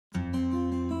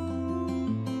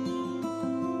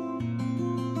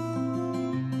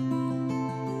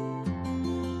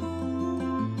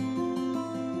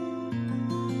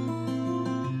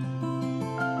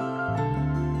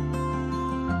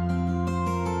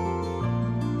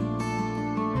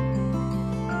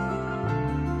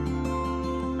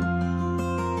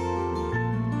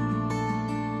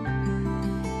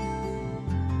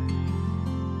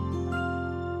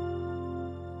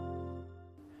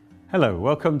Hello,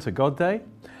 welcome to God Day.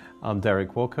 I'm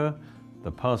Derek Walker,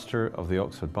 the pastor of the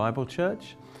Oxford Bible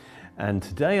Church, and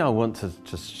today I want to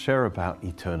just share about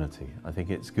eternity. I think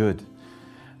it's good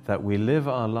that we live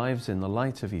our lives in the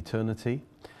light of eternity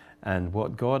and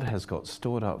what God has got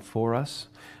stored up for us.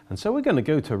 And so we're going to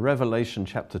go to Revelation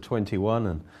chapter 21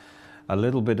 and a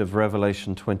little bit of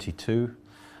Revelation 22,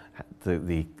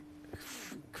 the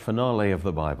finale of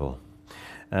the Bible.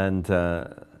 And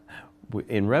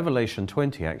in Revelation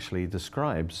 20 actually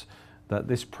describes that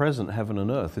this present heaven and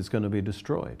earth is going to be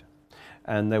destroyed.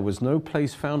 And there was no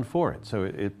place found for it, so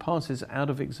it passes out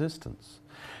of existence.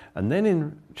 And then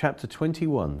in chapter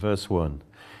 21, verse 1,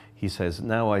 he says,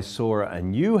 "Now I saw a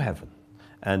new heaven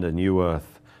and a new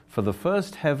earth, for the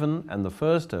first heaven and the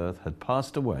first earth had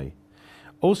passed away.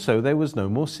 Also there was no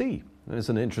more sea." There's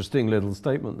an interesting little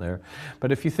statement there.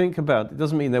 But if you think about it, it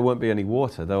doesn't mean there won't be any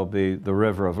water. There'll be the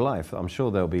river of life. I'm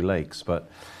sure there'll be lakes. But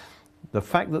the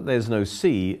fact that there's no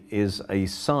sea is a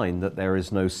sign that there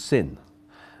is no sin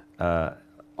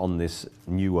on this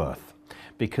new earth.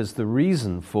 Because the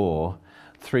reason for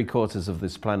 3/4 of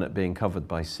this planet being covered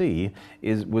by sea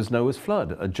was Noah's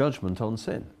flood, a judgment on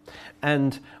sin.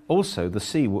 And also the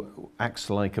sea acts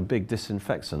like a big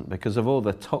disinfectant because of all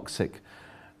the toxic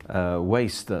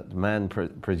waste that man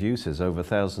produces over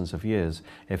thousands of years.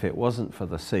 If it wasn't for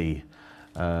the sea,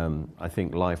 I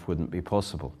think life wouldn't be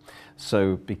possible.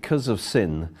 So because of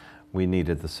sin, we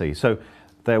needed the sea. So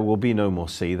there will be no more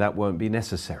sea. That won't be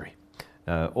necessary.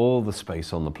 All the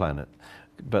space on the planet.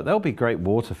 But there'll be great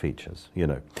water features, you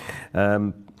know.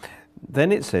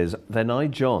 Then it says, "Then I,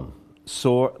 John,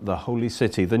 saw the holy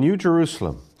city, the New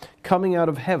Jerusalem, coming out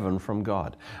of heaven from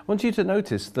God." I want you to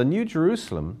notice the New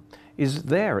Jerusalem is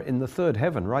there in the third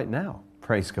heaven right now.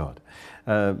 Praise God.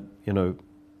 You know,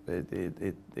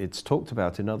 it's talked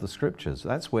about in other scriptures.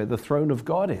 That's where the throne of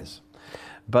God is.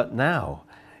 But now,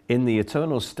 in the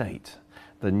eternal state,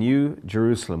 the New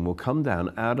Jerusalem will come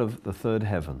down out of the third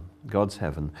heaven, God's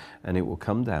heaven, and it will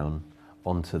come down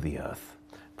onto the earth.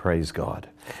 Praise God.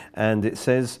 And it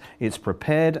says, it's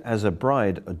prepared as a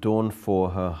bride adorned for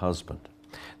her husband.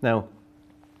 Now,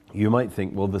 you might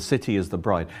think, well, the city is the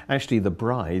bride. Actually, the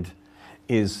bride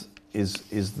is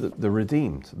the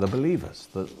redeemed, the believers,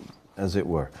 as it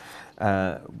were.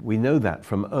 We know that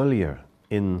from earlier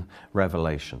in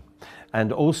Revelation.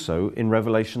 And also in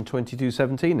Revelation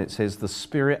 22:17, it says, "The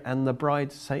Spirit and the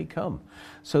bride say, come."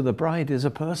 So the bride is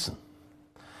a person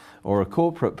or a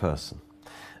corporate person.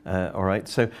 All right,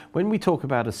 so when we talk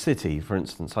about a city, for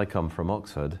instance, I come from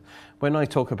Oxford. When I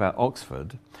talk about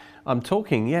Oxford, I'm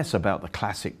talking, yes, about the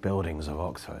classic buildings of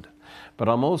Oxford, but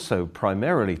I'm also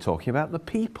primarily talking about the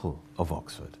people of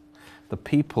Oxford. The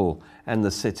people and the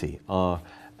city are,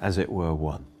 as it were,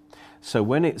 one. So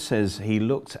when it says he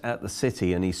looked at the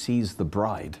city and he sees the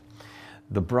bride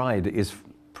is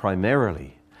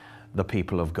primarily the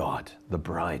people of God, the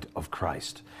bride of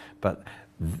Christ. But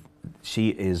she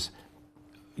is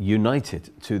united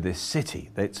to this city.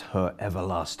 That's her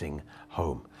everlasting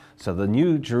home. So the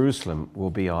New Jerusalem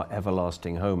will be our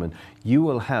everlasting home, and you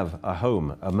will have a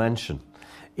home, a mansion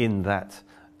in that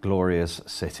glorious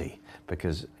city,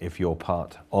 because if you're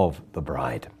part of the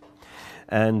bride.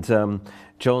 And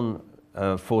John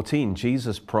 14,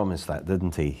 Jesus promised that,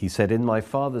 didn't he? He said, "In my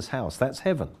Father's house," that's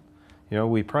heaven. You know,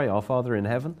 we pray, "Our Father in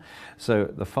heaven." So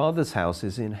the Father's house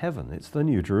is in heaven. It's the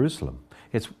New Jerusalem.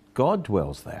 It's God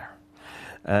dwells there.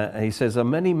 He says, "There are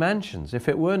many mansions. If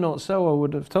it were not so, I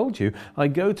would have told you. I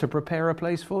go to prepare a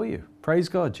place for you." Praise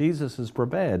God. Jesus has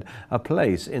prepared a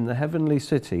place in the heavenly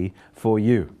city for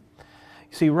you.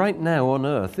 You see, right now on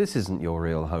earth, this isn't your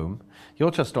real home.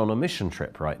 You're just on a mission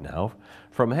trip right now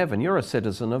from heaven. You're a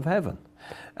citizen of heaven,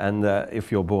 and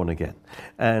if you're born again.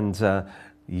 And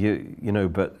you know,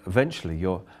 but eventually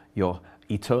your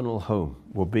eternal home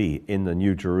will be in the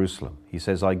New Jerusalem. He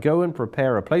says, "I go and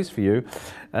prepare a place for you.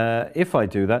 If I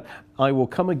do that, I will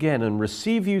come again and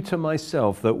receive you to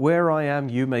myself, that where I am,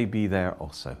 you may be there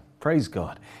also." Praise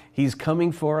God. He's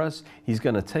coming for us. He's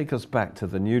going to take us back to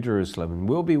the New Jerusalem, and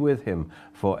we'll be with him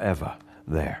forever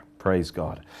there. Praise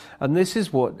God. And this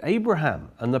is what Abraham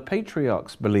and the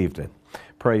patriarchs believed in.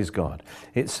 Praise God.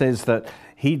 It says that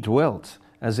he dwelt,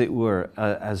 as it were,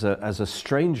 as a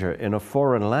stranger in a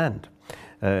foreign land.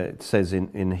 It says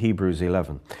in Hebrews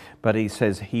 11. But he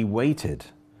says he waited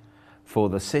for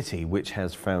the city which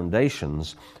has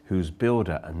foundations, whose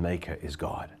builder and maker is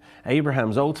God.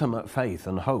 Abraham's ultimate faith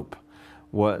and hope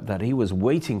that he was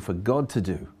waiting for God to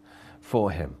do for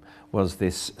him was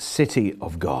this city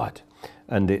of God.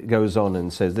 And it goes on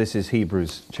and says, this is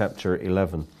Hebrews chapter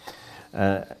 11.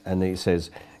 And it says,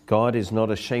 God is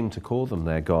not ashamed to call them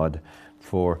their God,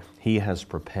 for he has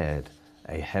prepared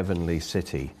a heavenly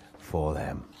city for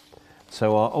them.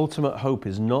 So our ultimate hope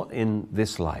is not in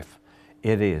this life.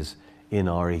 It is in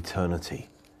our eternity,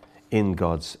 in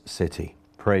God's city.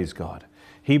 Praise God.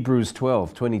 Hebrews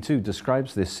 12:22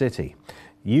 describes this city.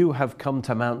 You have come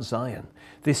to Mount Zion.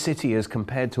 This city is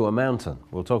compared to a mountain.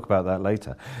 We'll talk about that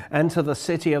later. And to the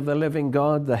city of the living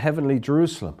God, the heavenly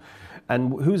Jerusalem.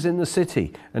 And who's in the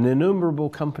city? An innumerable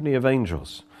company of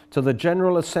angels. To the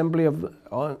general assembly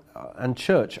and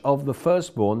church of the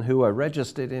firstborn who are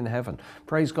registered in heaven.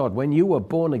 Praise God. When you were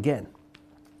born again,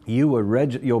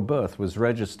 your birth was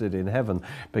registered in heaven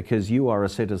because you are a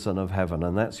citizen of heaven,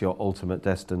 and that's your ultimate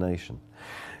destination.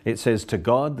 It says, to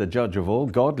God, the judge of all,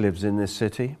 God lives in this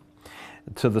city.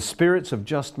 To the spirits of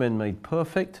just men made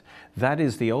perfect, that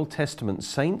is the Old Testament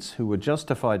saints who were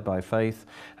justified by faith,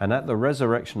 and at the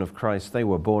resurrection of Christ they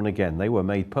were born again. They were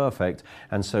made perfect,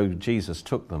 and so Jesus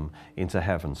took them into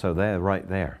heaven. So they're right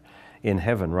there in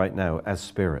heaven right now as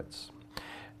spirits.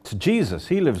 To Jesus,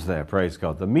 he lives there, praise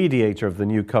God, the mediator of the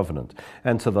new covenant,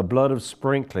 and to the blood of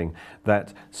sprinkling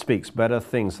that speaks better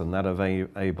things than that of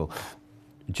Abel.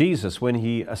 Jesus, when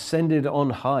he ascended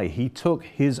on high, he took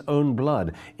his own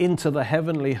blood into the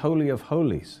heavenly Holy of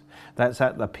Holies. That's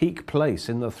at the peak place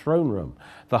in the throne room,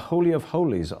 the Holy of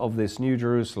Holies of this New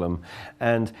Jerusalem.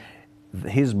 And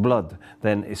his blood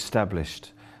then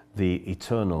established the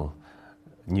eternal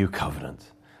new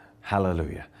covenant.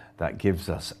 Hallelujah. That gives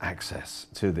us access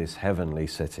to this heavenly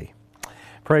city.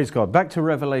 Praise God. Back to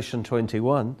Revelation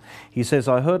 21. He says,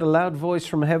 I heard a loud voice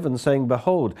from heaven saying,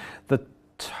 behold, the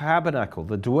tabernacle,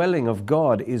 the dwelling of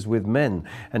God is with men,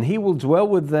 and he will dwell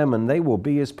with them, and they will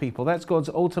be his people. That's God's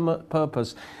ultimate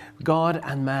purpose. God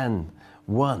and man,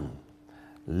 one,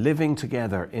 living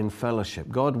together in fellowship.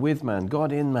 God with man,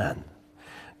 God in man.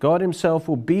 God himself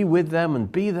will be with them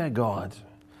and be their God.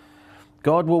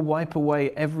 God will wipe away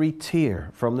every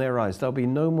tear from their eyes. There'll be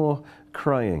no more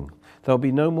crying. There'll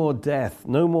be no more death,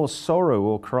 no more sorrow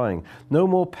or crying, no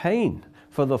more pain,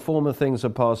 for the former things are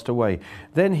passed away.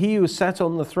 Then he who sat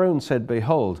on the throne said,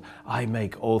 behold, I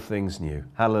make all things new.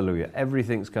 Hallelujah.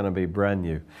 Everything's going to be brand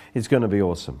new. It's going to be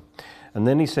awesome. And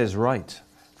then he says, write,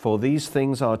 for these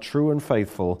things are true and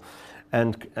faithful.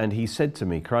 And he said to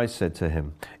me, Christ said to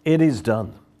him, it is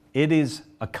done. It is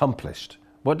accomplished.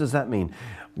 What does that mean?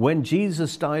 When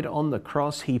Jesus died on the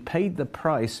cross, he paid the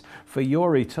price for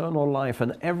your eternal life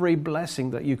and every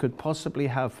blessing that you could possibly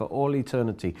have for all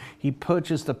eternity. He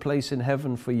purchased a place in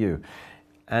heaven for you,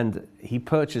 and he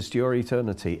purchased your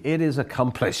eternity. It is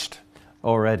accomplished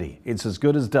already. It's as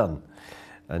good as done.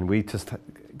 And we just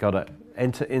got to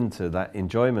enter into that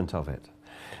enjoyment of it.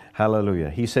 Hallelujah.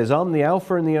 He says, I'm the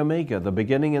Alpha and the Omega, the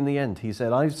beginning and the end. He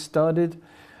said, I've started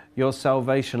your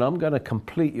salvation. I'm going to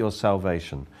complete your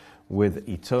salvation with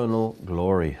eternal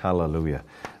glory. Hallelujah.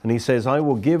 And he says, I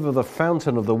will give of the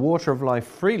fountain of the water of life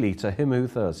freely to him who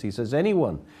thirsts. He says,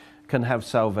 anyone can have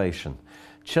salvation.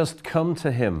 Just come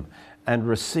to him and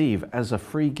receive as a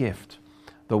free gift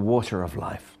the water of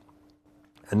life.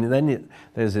 And then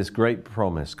there's this great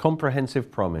promise,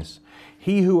 comprehensive promise.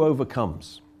 He who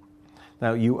overcomes.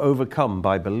 Now you overcome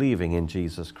by believing in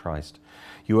Jesus Christ.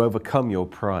 You overcome your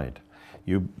pride.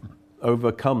 You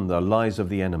overcome the lies of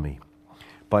the enemy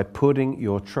by putting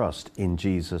your trust in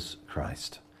Jesus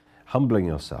Christ, humbling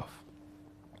yourself.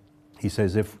 He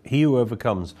says, if he who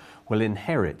overcomes will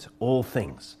inherit all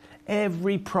things,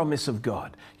 every promise of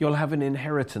God, you'll have an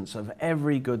inheritance of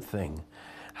every good thing.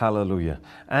 Hallelujah.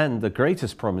 And the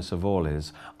greatest promise of all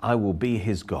is, I will be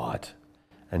his God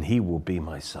and he will be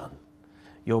my son.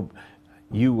 You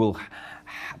will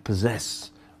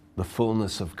possess the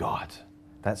fullness of God.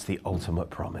 That's the ultimate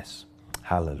promise.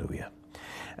 Hallelujah.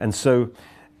 And so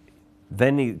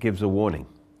then he gives a warning.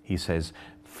 He says,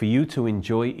 for you to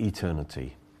enjoy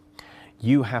eternity,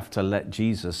 you have to let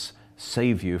Jesus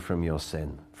save you from your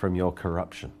sin, from your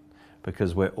corruption,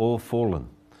 because we're all fallen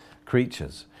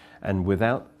creatures. And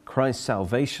without Christ's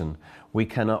salvation, we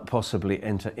cannot possibly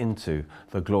enter into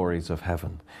the glories of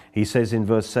heaven. He says in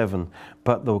verse 7,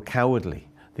 but the cowardly,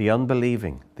 the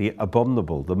unbelieving, the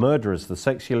abominable, the murderers, the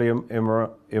sexually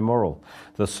immoral,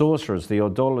 the sorcerers, the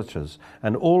idolaters,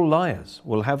 and all liars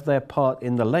will have their part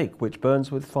in the lake which burns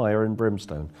with fire and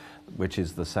brimstone, which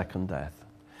is the second death.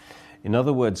 In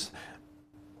other words,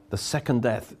 the second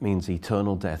death means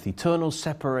eternal death, eternal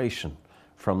separation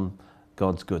from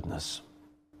God's goodness.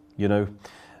 You know,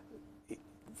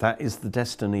 that is the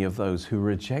destiny of those who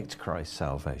reject Christ's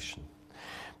salvation.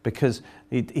 Because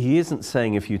he isn't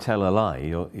saying if you tell a lie,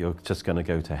 you're just going to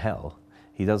go to hell.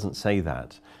 He doesn't say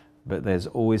that. But there's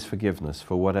always forgiveness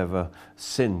for whatever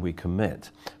sin we commit.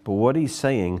 But what he's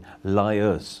saying,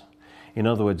 liars. In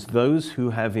other words, those who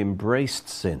have embraced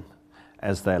sin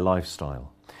as their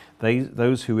lifestyle.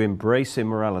 Those who embrace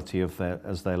immorality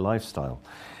as their lifestyle,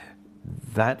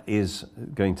 that is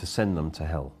going to send them to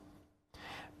hell.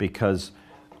 Because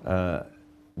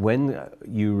when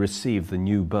you receive the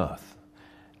new birth,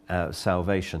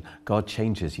 salvation, God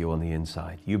changes you on the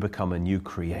inside. You become a new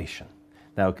creation.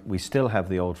 Now, we still have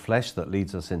the old flesh that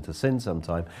leads us into sin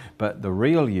sometime, but the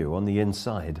real you on the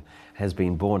inside has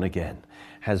been born again,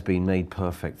 has been made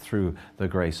perfect through the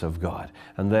grace of God.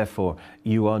 And therefore,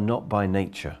 you are not by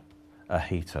nature a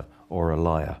hater or a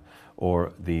liar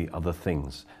or the other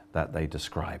things that they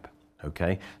describe.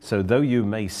 Okay? So though you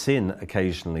may sin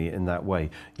occasionally in that way,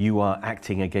 you are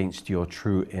acting against your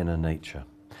true inner nature.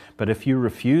 But if you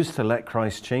refuse to let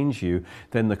Christ change you,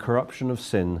 then the corruption of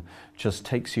sin just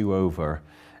takes you over,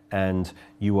 and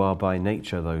you are by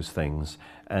nature those things,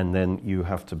 and then you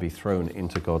have to be thrown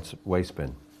into God's waste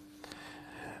bin.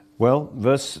 Well,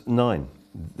 verse 9.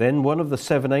 Then one of the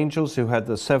 7 angels who had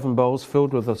the 7 bowls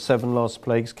filled with the 7 last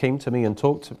plagues came to me and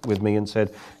talked with me and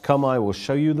said, "Come, I will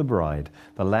show you the bride,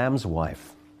 the Lamb's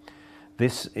wife."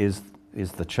 This is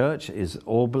the church, is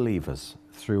all believers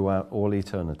throughout all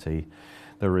eternity,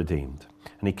 the redeemed.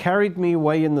 And he carried me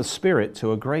away in the Spirit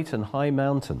to a great and high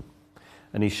mountain.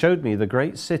 And he showed me the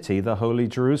great city, the holy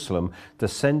Jerusalem,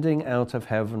 descending out of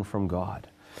heaven from God.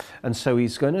 And so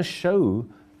he's going to show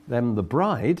them the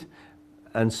bride,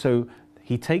 and so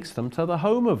he takes them to the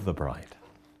home of the bride,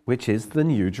 which is the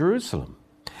New Jerusalem.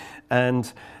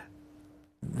 And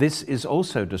this is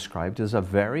also described as a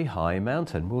very high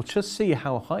mountain. We'll just see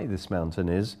how high this mountain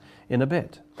is in a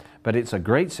bit. But it's a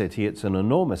great city, it's an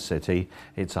enormous city,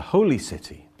 it's a holy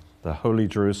city, the holy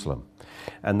Jerusalem.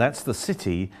 And that's the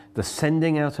city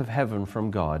descending out of heaven from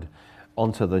God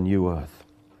onto the new earth.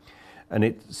 And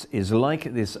it is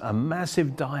like this, a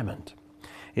massive diamond.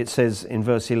 It says in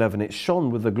verse 11, it shone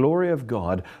with the glory of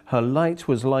God. Her light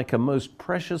was like a most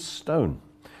precious stone,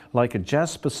 like a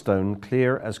jasper stone,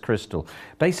 clear as crystal.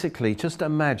 Basically, just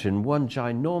imagine one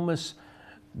ginormous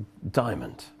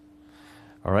diamond.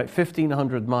 All right,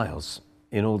 1,500 miles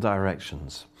in all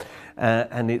directions.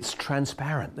 And it's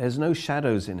transparent. There's no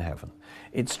shadows in heaven.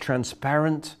 It's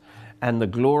transparent, and the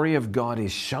glory of God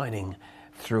is shining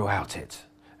throughout it,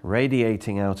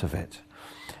 radiating out of it.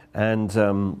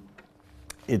 And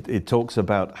it talks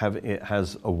about it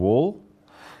has a wall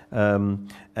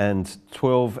and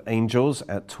 12 angels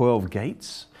at 12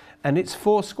 gates, and it's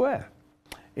 4 square.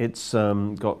 It's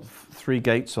got 3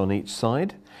 gates on each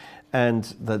side, and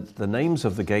the names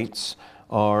of the gates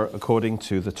are according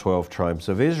to the 12 tribes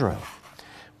of Israel.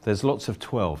 There's lots of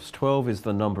 12s. 12 is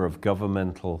the number of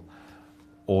governmental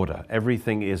order.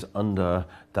 Everything is under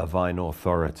divine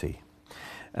authority.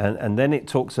 And then it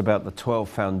talks about the 12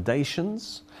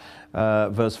 foundations,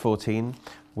 verse 14,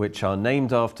 which are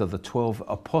named after the 12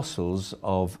 apostles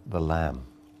of the Lamb.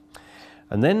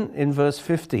 And then in verse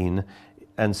 15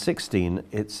 and 16,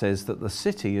 it says that the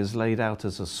city is laid out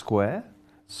as a square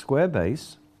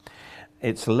base.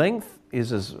 Its length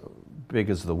is as big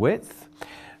as the width.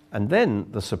 And then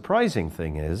the surprising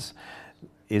thing is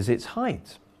its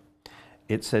height.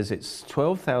 It says it's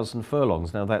 12,000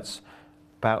 furlongs. Now that's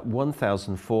about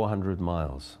 1,400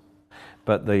 miles.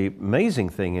 But the amazing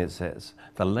thing is, it says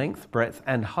the length, breadth,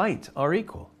 and height are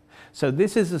equal. So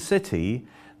this is a city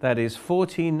that is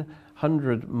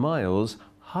 1,400 miles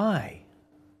high.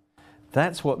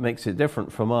 That's what makes it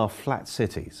different from our flat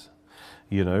cities.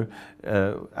 You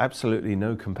know, absolutely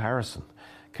no comparison.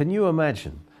 Can you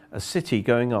imagine a city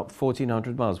going up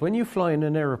 1,400 miles? When you fly in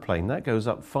an aeroplane, that goes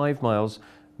up 5 miles,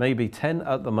 maybe 10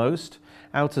 at the most.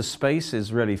 Outer space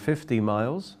is really 50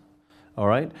 miles. All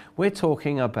right? We're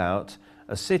talking about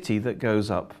a city that goes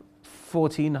up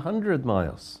 1,400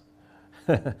 miles.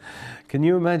 Can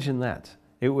you imagine that?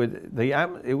 It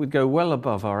would go well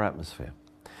above our atmosphere.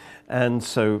 And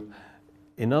so,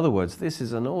 in other words, this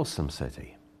is an awesome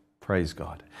city. Praise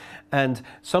God. And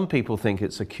some people think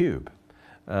it's a cube,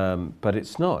 but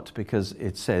it's not, because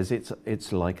it says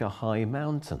it's like a high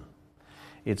mountain.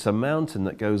 It's a mountain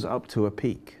that goes up to a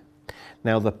peak.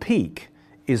 Now the peak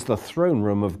is the throne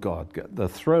room of God. The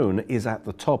throne is at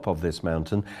the top of this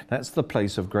mountain. That's the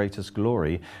place of greatest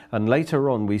glory. And later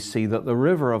on we see that the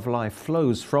river of life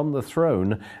flows from the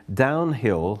throne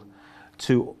downhill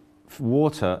to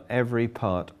water every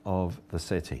part of the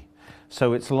city.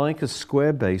 So it's like a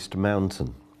square-based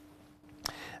mountain.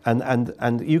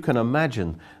 And you can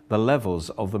imagine the levels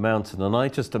of the mountain, and I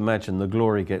just imagine the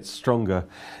glory gets stronger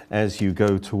as you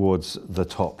go towards the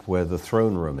top where the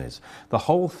throne room is. The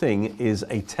whole thing is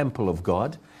a temple of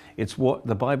God. It's what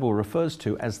the Bible refers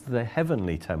to as the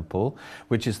heavenly temple,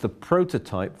 which is the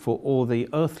prototype for all the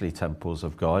earthly temples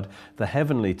of God. The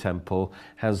heavenly temple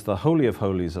has the Holy of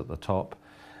Holies at the top,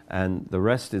 and the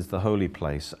rest is the holy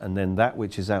place. And then that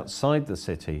which is outside the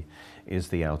city is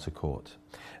the outer court.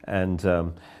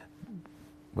 And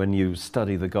when you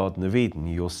study the Garden of Eden,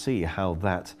 you'll see how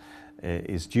that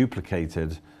is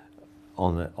duplicated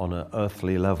on an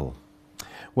earthly level.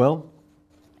 Well,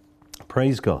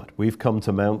 praise God, we've come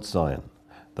to Mount Zion,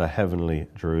 the heavenly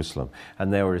Jerusalem,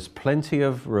 and there is plenty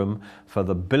of room for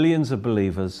the billions of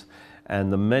believers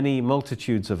and the many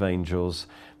multitudes of angels,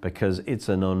 because it's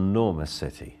an enormous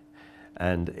city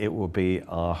and it will be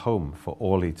our home for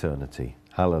all eternity.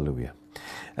 Hallelujah.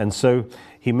 And so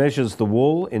he measures the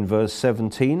wall in verse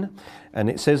 17, and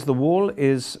it says the wall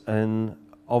is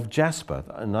of jasper,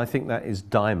 and I think that is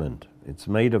diamond. It's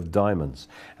made of diamonds.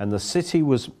 And the city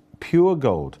was pure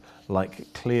gold,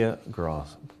 like clear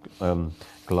glass.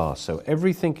 So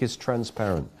everything is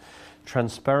transparent.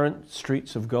 Transparent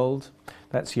streets of gold,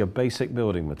 that's your basic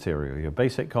building material. Your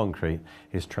basic concrete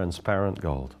is transparent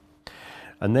gold.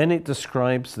 And then it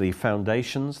describes the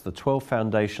foundations, the 12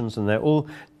 foundations, and they're all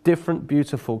different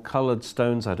beautiful colored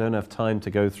stones. I don't have time to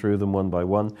go through them one by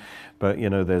one, but you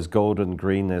know, there's golden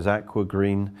green, there's aqua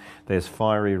green, there's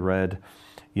fiery red,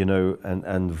 you know,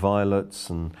 and violets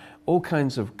and all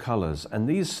kinds of colors. And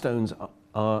these stones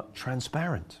are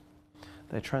transparent.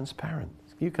 They're transparent.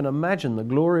 You can imagine the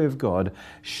glory of God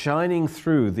shining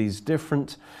through these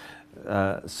different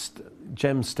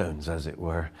gemstones, as it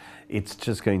were. It's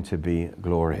just going to be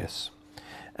glorious.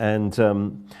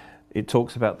 And it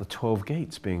talks about the 12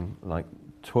 gates being like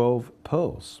 12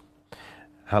 pearls.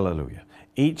 Hallelujah.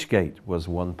 Each gate was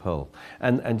one pearl.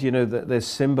 And you know that there's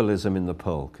symbolism in the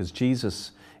pearl, because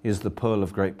Jesus is the pearl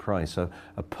of great price. So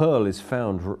a pearl is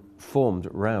formed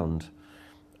round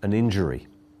an injury,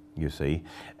 you see.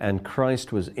 And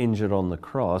Christ was injured on the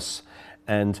cross,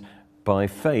 and by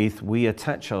faith we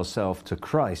attach ourselves to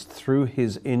Christ through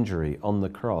his injury on the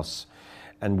cross,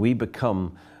 and we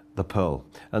become the pearl.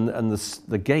 And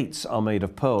the gates are made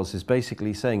of pearls is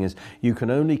basically saying is you can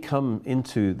only come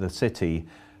into the city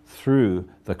through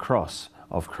the cross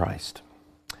of Christ.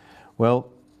 Well,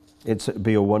 it'd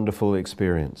be a wonderful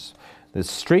experience. The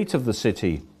street of the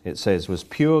city, it says, was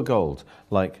pure gold,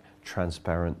 like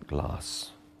transparent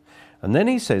glass. And then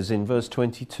he says in verse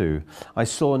 22, I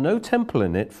saw no temple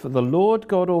in it, for the Lord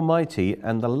God Almighty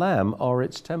and the Lamb are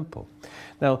its temple.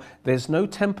 Now, there's no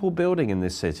temple building in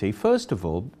this city, first of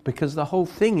all, because the whole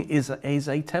thing is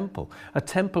a temple. A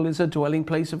temple is a dwelling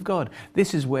place of God.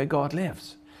 This is where God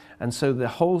lives. And so the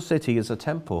whole city is a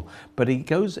temple. But he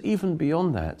goes even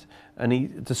beyond that, and he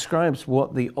describes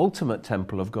what the ultimate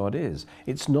temple of God is.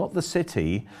 It's not the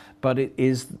city, but it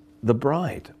is the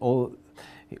bride, or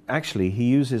actually, he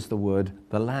uses the word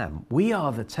the Lamb. We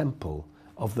are the temple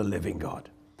of the living God,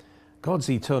 God's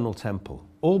eternal temple.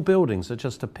 All buildings are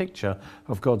just a picture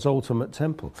of God's ultimate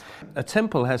temple. A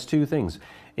temple has two things.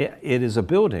 It is a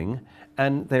building,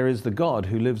 and there is the God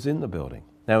who lives in the building.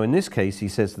 Now, in this case, he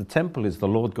says the temple is the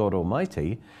Lord God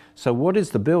Almighty. So what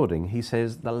is the building? He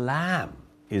says the Lamb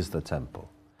is the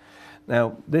temple.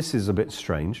 Now, this is a bit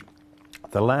strange.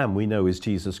 The Lamb we know is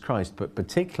Jesus Christ, but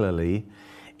particularly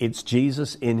it's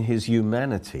Jesus in his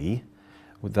humanity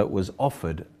that was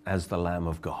offered as the Lamb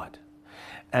of God.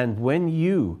 And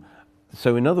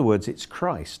so in other words, it's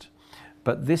Christ,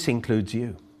 but this includes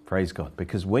you, praise God,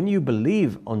 because when you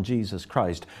believe on Jesus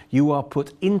Christ, you are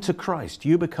put into Christ.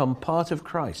 You become part of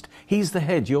Christ. He's the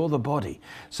head, you're the body.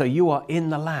 So you are in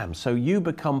the Lamb. So you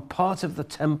become part of the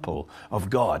temple of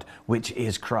God, which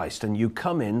is Christ. And you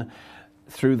come in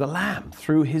through the Lamb,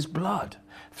 through his blood,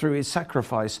 through his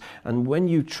sacrifice. And when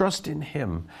you trust in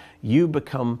him, you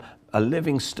become a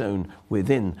living stone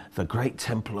within the great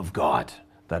temple of God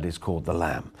that is called the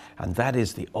Lamb. And that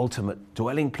is the ultimate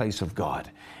dwelling place of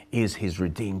God, is his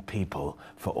redeemed people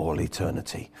for all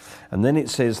eternity. And then it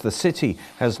says the city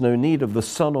has no need of the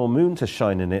sun or moon to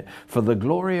shine in it, for the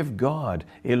glory of God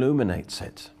illuminates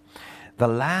it. The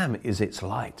Lamb is its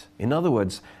light. In other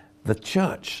words, the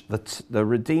church, the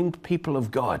redeemed people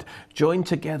of God, joined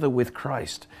together with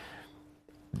Christ.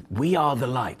 We are the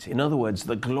light. In other words,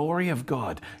 the glory of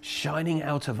God shining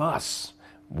out of us.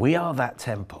 We are that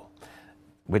temple,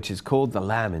 which is called the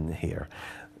Lamb in here.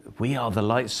 We are the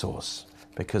light source,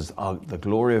 because the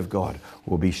glory of God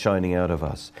will be shining out of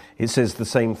us. It says the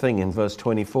same thing in verse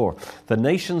 24. The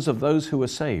nations of those who are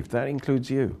saved, that includes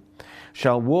you,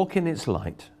 shall walk in its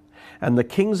light. And the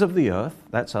kings of the earth,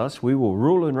 that's us, we will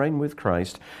rule and reign with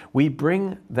Christ. We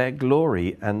bring their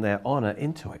glory and their honor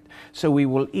into it. So we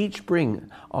will each bring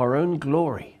our own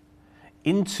glory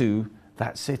into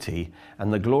that city,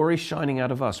 and the glory shining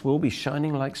out of us will be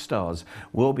shining like stars,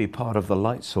 will be part of the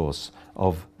light source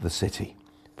of the city.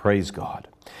 Praise God.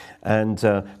 And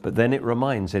but then it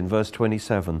reminds in verse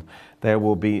 27, there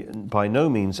will be by no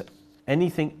means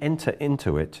anything enter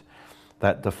into it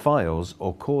that defiles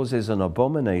or causes an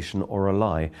abomination or a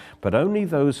lie, but only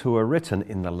those who are written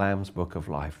in the Lamb's book of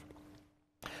life.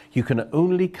 You can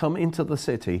only come into the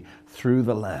city through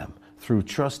the Lamb, through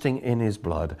trusting in his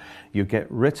blood. You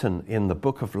get written in the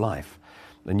book of life,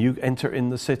 and you enter in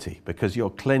the city because you're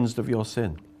cleansed of your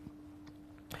sin.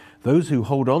 Those who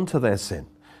hold on to their sin,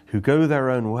 who go their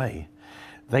own way,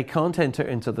 they can't enter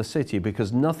into the city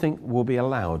because nothing will be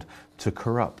allowed to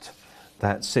corrupt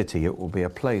that city. It will be a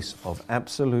place of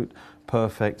absolute,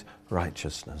 perfect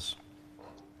righteousness.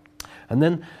 And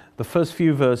then the first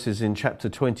few verses in chapter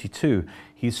 22,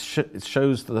 it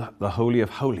shows the Holy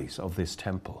of Holies of this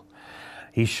temple.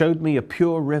 He showed me a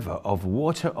pure river of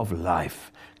water of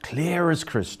life, clear as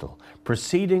crystal,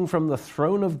 proceeding from the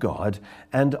throne of God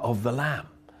and of the Lamb.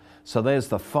 So there's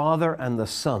the Father and the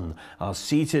Son are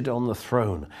seated on the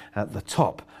throne at the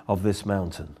top of this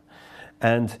mountain.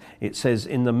 And it says,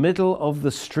 in the middle of the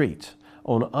street,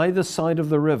 on either side of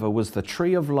the river, was the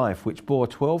tree of life, which bore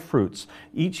 12 fruits,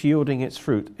 each yielding its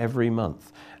fruit every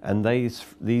month. And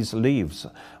these leaves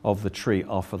of the tree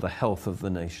are for the health of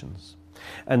the nations.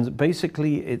 And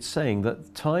basically it's saying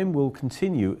that time will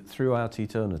continue throughout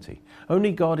eternity.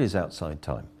 Only God is outside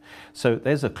time. So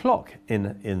there's a clock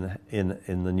in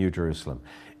the New Jerusalem.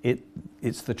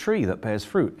 It's the tree that bears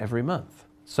fruit every month.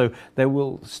 So there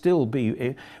will still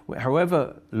be,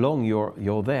 however long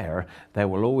you're there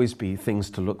will always be things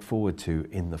to look forward to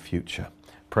in the future.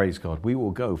 Praise God. We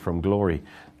will go from glory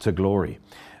to glory.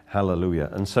 Hallelujah.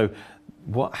 And so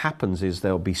what happens is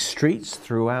there'll be streets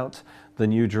throughout the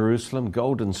New Jerusalem,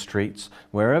 golden streets.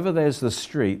 Wherever there's the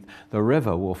street, the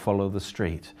river will follow the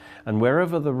street. And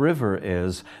wherever the river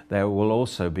is, there will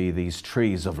also be these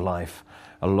trees of life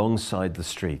alongside the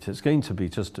street. It's going to be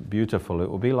just beautiful. It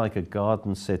will be like a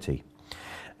garden city.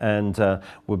 And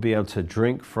we'll be able to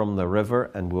drink from the river,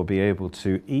 and we'll be able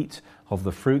to eat of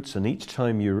the fruits. And each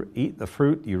time you eat the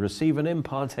fruit, you receive an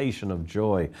impartation of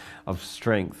joy, of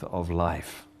strength, of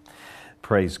life.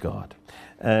 Praise God.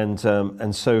 And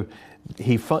so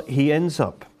he ends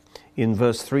up in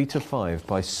verse 3 to 5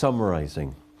 by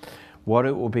summarizing what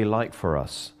it will be like for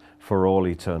us for all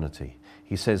eternity.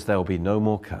 He says there'll be no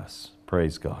more curse.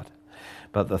 Praise God.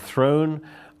 But the throne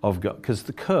of God, because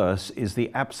the curse is the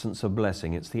absence of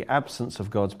blessing. It's the absence of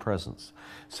God's presence.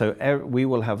 So we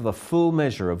will have the full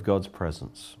measure of God's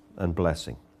presence and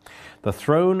blessing. The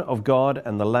throne of God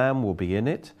and the Lamb will be in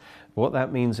it. What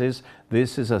that means is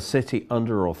this is a city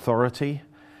under authority.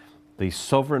 The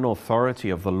sovereign authority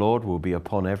of the Lord will be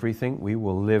upon everything. We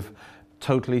will live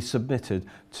totally submitted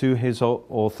to his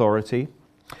authority.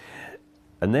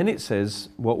 And then it says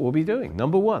what we'll be doing.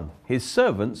 Number one, his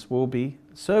servants will be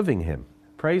serving him.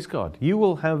 Praise God. You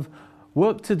will have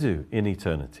work to do in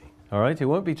eternity. All right? It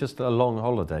won't be just a long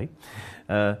holiday.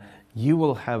 You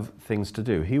will have things to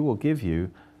do. He will give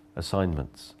you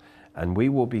assignments. And we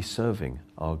will be serving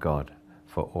our God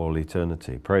for all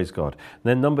eternity. Praise God.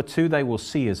 Then number two, they will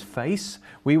see his face.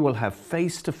 We will have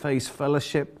face-to-face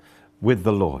fellowship with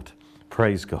the Lord.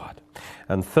 Praise God.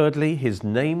 And thirdly, his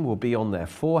name will be on their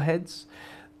foreheads.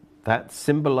 That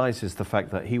symbolizes the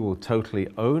fact that he will totally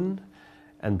own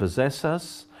and possess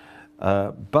us,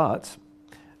 but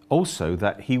also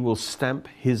that he will stamp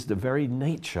the very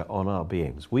nature on our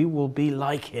beings. We will be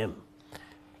like him.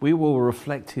 We will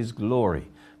reflect his glory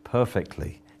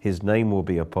perfectly. His name will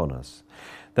be upon us.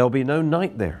 There will be no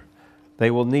night there.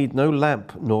 They will need no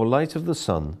lamp nor light of the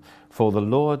sun, for the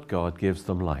Lord God gives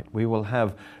them light. We will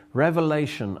have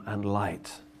revelation and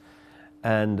light,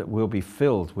 and we'll be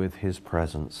filled with his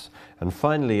presence. And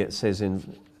finally it says,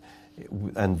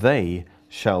 and they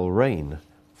shall reign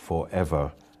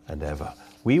forever and ever.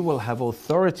 We will have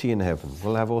authority in heaven.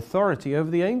 We'll have authority over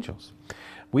the angels.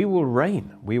 We will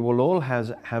reign. We will all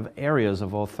have areas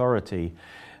of authority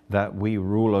that we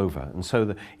rule over. And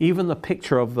so even the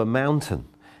picture of the mountain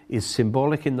is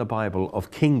symbolic in the Bible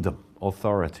of kingdom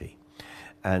authority.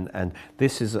 And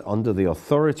this is under the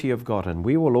authority of God. And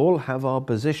we will all have our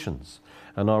positions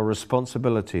and our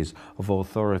responsibilities of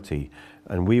authority.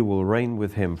 And we will reign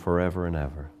with him forever and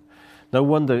ever. No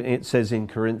wonder it says in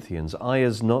Corinthians, eye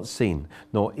has not seen,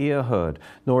 nor ear heard,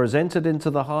 nor has entered into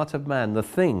the heart of man the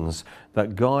things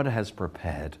that God has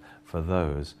prepared for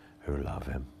those who love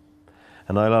him.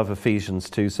 And I love Ephesians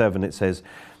 2:7. It says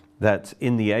that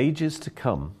in the ages to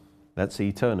come, that's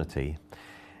eternity,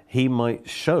 he might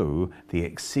show the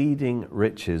exceeding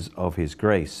riches of his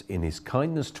grace in his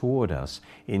kindness toward us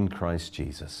in Christ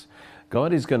Jesus.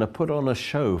 God is going to put on a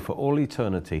show for all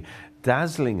eternity,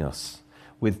 dazzling us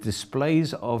with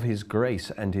displays of his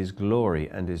grace and his glory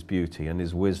and his beauty and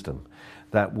his wisdom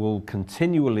that will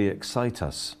continually excite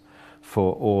us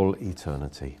for all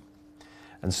eternity.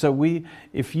 And so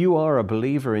if you are a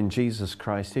believer in Jesus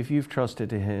Christ, if you've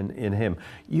trusted in him,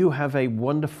 you have a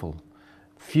wonderful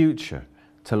future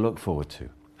to look forward to.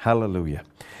 Hallelujah.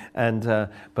 And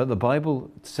but the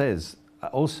Bible says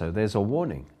also there's a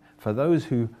warning for those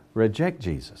who reject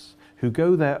Jesus, who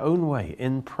go their own way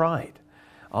in pride.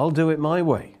 I'll do it my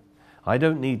way. I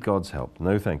don't need God's help.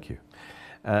 No, thank you.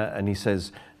 And he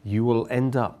says, you will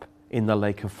end up in the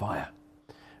lake of fire,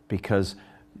 because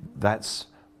that's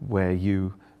where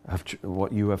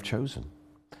what you have chosen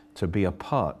to be a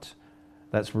part.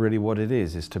 That's really what it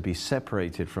is to be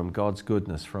separated from God's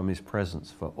goodness, from his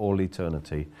presence for all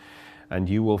eternity. And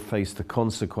you will face the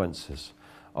consequences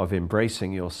of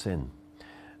embracing your sin.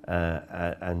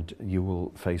 And you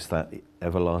will face that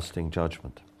everlasting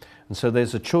judgment. And so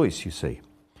there's a choice, you see.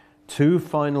 Two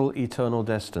final eternal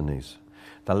destinies.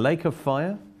 The lake of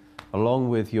fire, along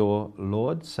with your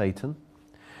Lord, Satan,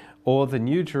 or the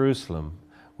New Jerusalem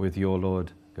with your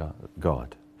Lord,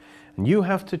 God. And you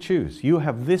have to choose. You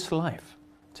have this life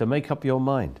to make up your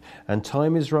mind. And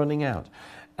time is running out.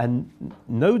 And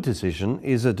no decision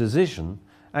is a decision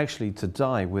actually to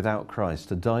die without Christ,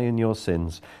 to die in your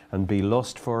sins and be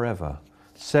lost forever,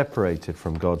 separated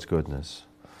from God's goodness.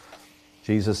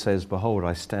 Jesus says, behold,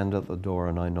 I stand at the door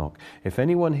and I knock. If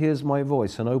anyone hears my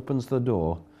voice and opens the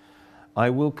door, I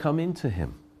will come into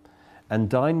him and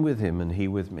dine with him and he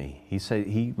with me.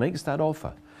 He makes that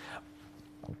offer.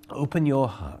 Open your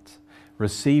heart.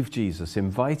 Receive Jesus.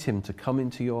 Invite him to come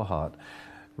into your heart.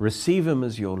 Receive him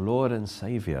as your Lord and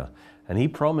Savior. And he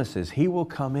promises he will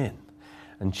come in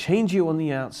and change you on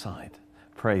the outside.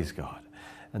 Praise God.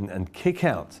 And kick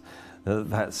out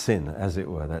that sin, as it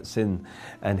were, that sin.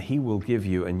 And he will give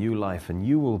you a new life and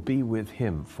you will be with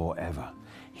him forever.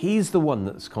 He's the one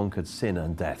that's conquered sin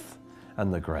and death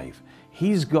and the grave.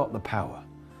 He's got the power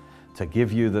to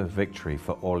give you the victory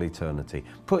for all eternity.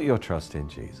 Put your trust in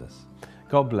Jesus.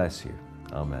 God bless you.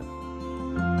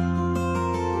 Amen.